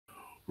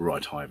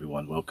Right, hi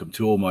everyone, welcome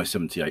to all my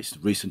 78s.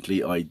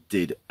 Recently I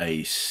did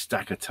a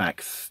Stack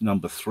Attack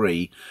number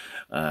 3,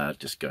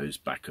 just goes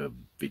back a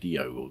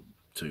video or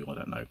two, I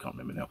don't know, can't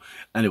remember now.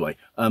 Anyway,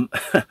 one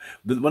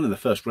of the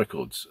first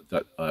records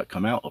that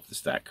come out of the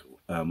stack,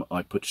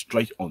 I put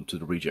straight onto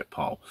the reject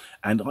pile,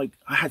 and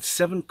I had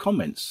 7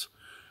 comments.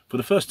 For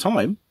the first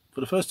time,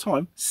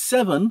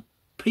 7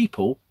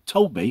 people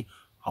told me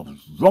I was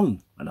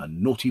wrong and a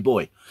naughty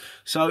boy.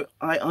 So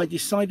I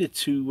decided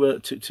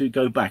to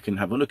go back and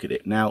have a look at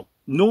it. Now,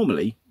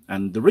 normally,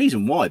 and the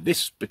reason why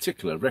this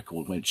particular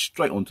record went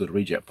straight onto the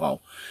reject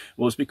pile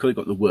was because it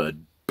got the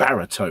word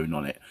baritone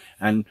on it.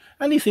 And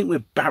anything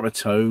with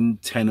baritone,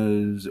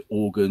 tenors,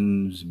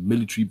 organs,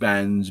 military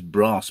bands,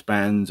 brass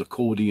bands,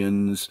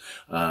 accordions,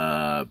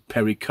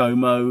 Perry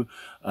Como,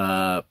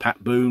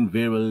 Pat Boone,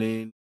 Vera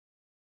Lynn,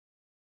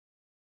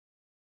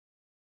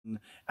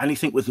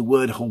 anything with the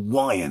word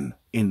Hawaiian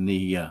in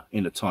the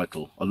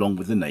title, along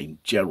with the name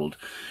Gerald,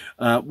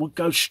 will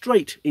go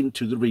straight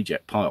into the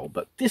reject pile.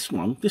 But this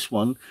one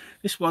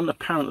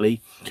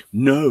apparently,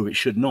 no, it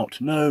should not.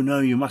 No,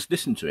 you must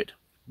listen to it.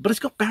 But it's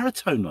got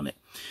baritone on it.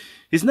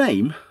 His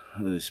name,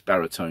 this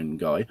baritone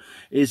guy,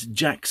 is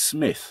Jack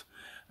Smith,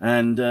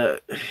 and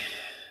the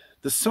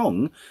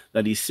song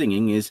that he's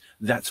singing is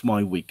 "That's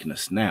My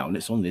Weakness Now," and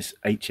it's on this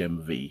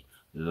HMV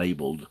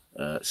labelled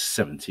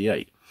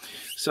 78.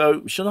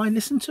 So, shall I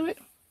listen to it?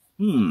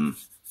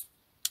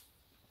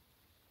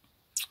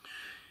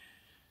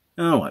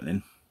 All right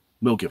then,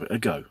 we'll give it a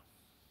go.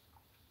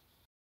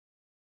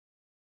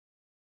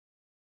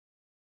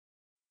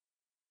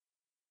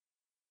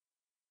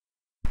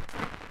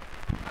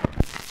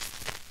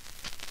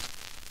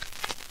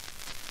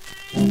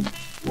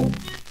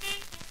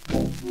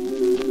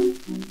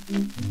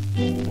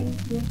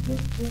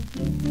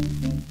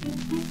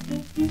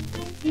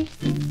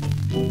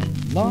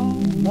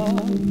 Love,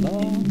 love,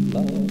 love,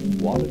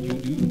 love, what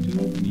did you do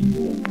to me?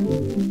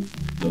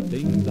 The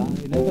things I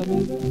never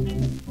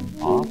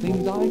meant are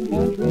things I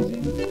can't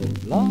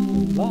resist.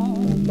 Love,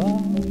 love,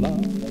 love,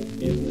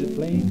 love, isn't it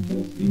plain to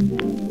see?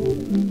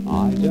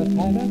 I just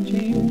had a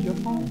change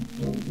of heart,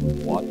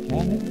 what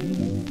can it be?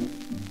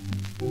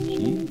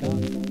 She's got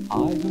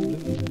eyes of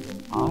blue,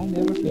 I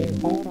never cared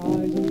for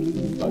eyes of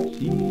blue, but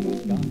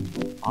she's got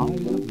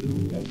eyes of blue,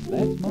 and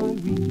that's my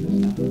weakness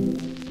now.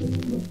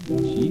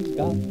 She's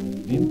got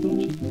dimpled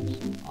cheeks,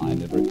 I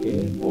never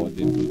cared for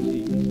dimpled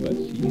cheeks, but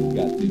she's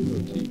got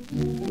dimpled cheeks,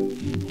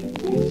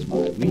 and it's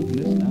my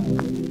weakness now.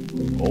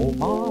 Oh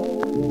my,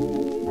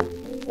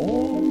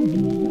 oh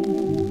me,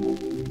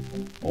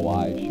 oh I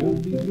should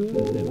be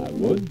good, and I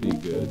would be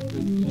good, but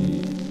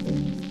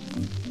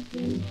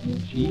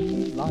she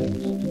likes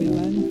to be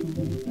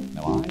Lanku.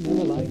 Now I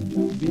never liked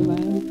to be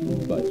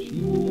Lanku, but she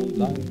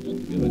likes to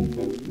be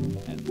Lanku,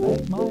 and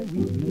that's my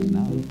weakness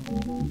now.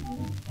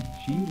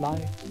 She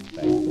likes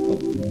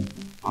saxophone.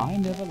 I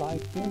never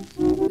liked this.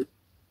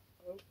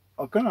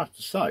 I'm going to have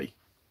to say,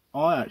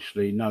 I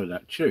actually know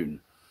that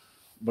tune,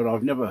 but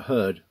I've never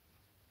heard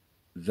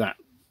that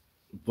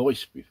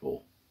voice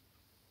before.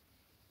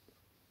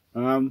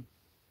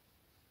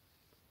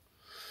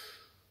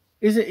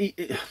 Is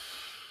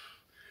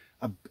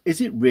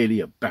it really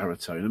a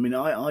baritone? I mean,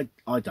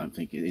 I don't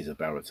think it is a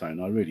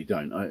baritone. I really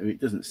don't. It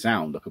doesn't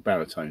sound like a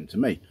baritone to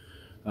me.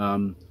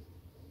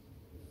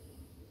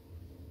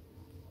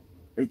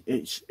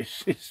 It's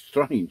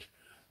strange.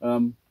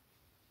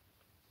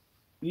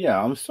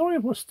 Yeah, I'm sorry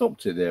if I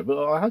stopped it there, but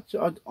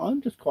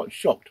I'm just quite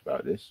shocked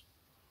about this.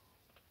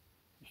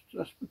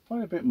 Let's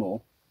play a bit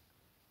more.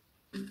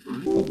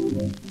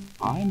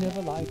 I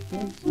never liked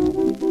this,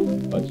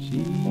 but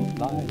she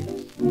likes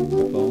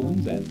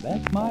saxophones, and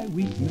that's my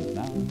weakness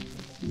now.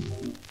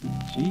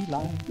 She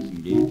likes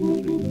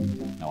engagement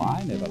rings. Now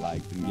I never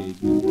liked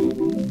engagement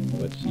rings,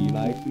 but she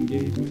likes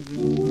engagement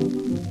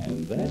rings,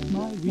 and that's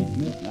my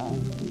weakness now.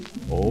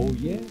 Oh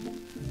yes,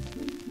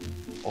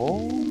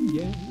 oh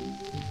yes,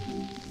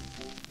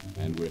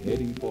 and we're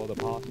heading for the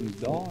parson's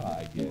door,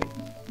 I guess.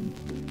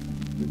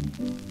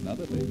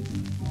 Another thing,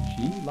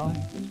 she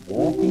likes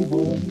walking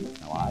home.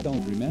 Now I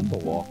don't remember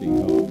walking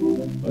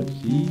home, but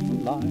she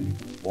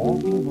likes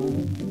walking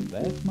home, and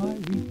that's my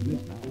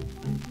weakness now.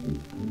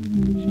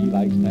 She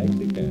likes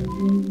taxicab.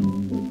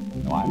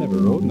 Now I never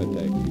rode in a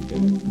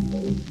taxicab,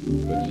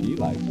 but she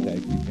likes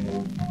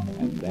taxicab,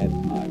 and that's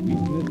my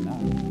weakness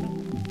now.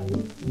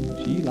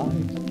 She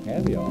likes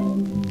caviar.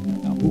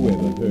 Now who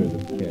ever heard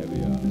of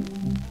caviar?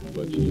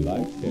 But she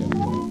likes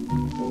caviar,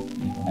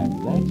 and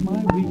that's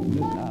my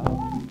weakness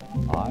now.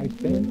 I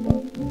spend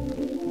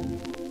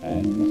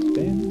and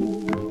spend,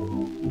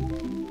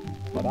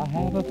 but I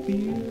have a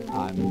fear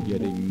I'm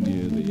getting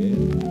near the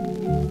end.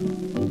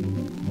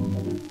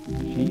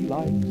 She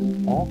likes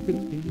orchid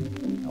pink.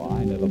 Now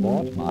I never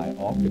bought my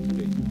orchid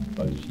pink,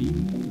 but she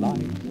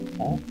likes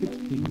orchid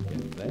pink,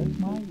 and that's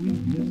my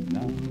weakness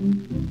now.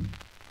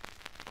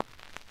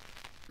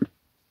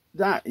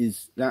 That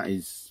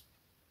is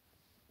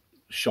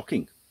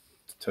shocking,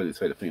 to tell you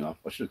the thing. I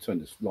should have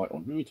turned this light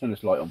on. Let me turn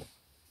this light on.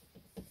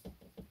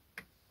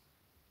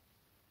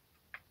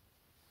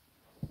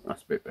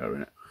 That's a bit better,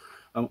 isn't it?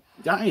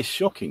 That is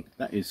shocking.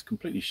 That is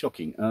completely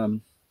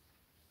shocking.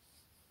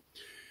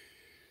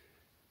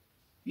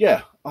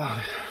 Yeah,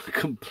 I'm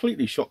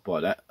completely shocked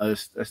by that.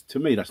 As to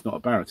me, that's not a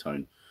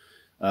baritone.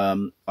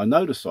 I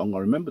know the song. I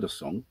remember the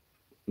song.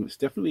 It's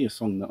definitely a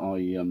song that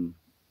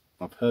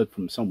I've heard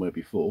from somewhere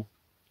before.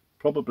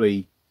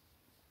 Probably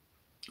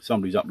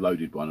somebody's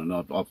uploaded one, and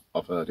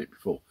I've heard it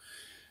before.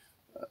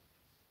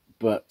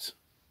 But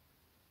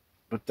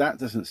that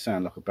doesn't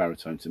sound like a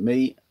baritone to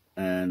me,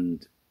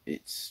 and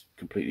it's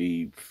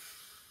completely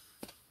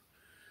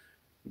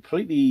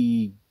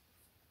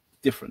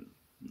different,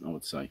 I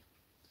would say.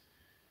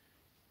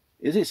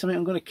 Is it something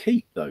I'm going to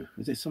keep though?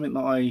 Is it something that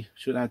I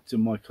should add to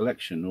my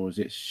collection, or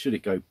should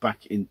it go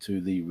back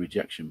into the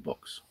rejection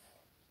box?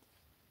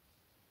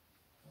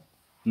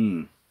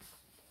 I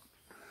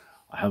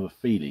have a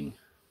feeling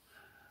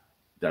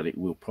that it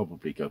will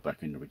probably go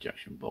back in the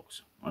rejection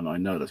box, and I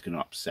know that's going to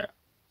upset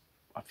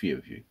a few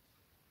of you,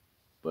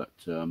 but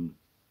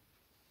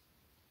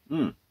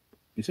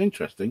it's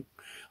interesting.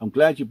 I'm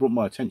glad you brought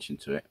my attention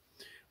to it,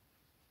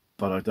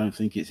 but I don't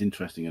think it's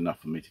interesting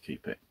enough for me to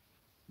keep it,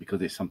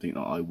 because it's something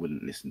that I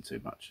wouldn't listen to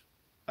much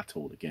at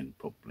all again,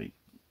 probably.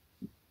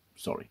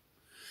 Sorry.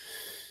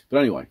 But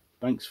anyway,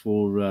 thanks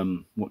for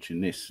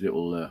watching this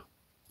little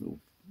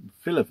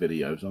filler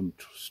videos. I'm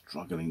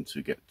struggling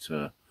to get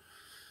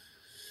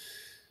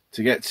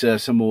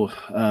some more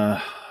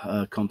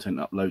content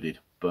uploaded,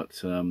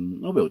 but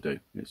I will do.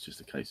 It's just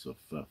a case of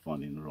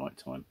finding the right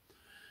time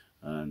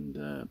and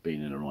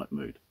being in the right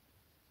mood.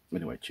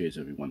 Anyway, cheers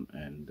everyone,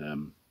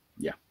 and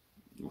yeah,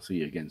 I'll see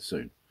you again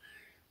soon.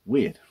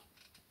 Weird.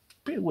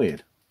 Bit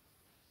weird,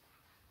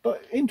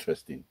 but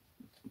interesting.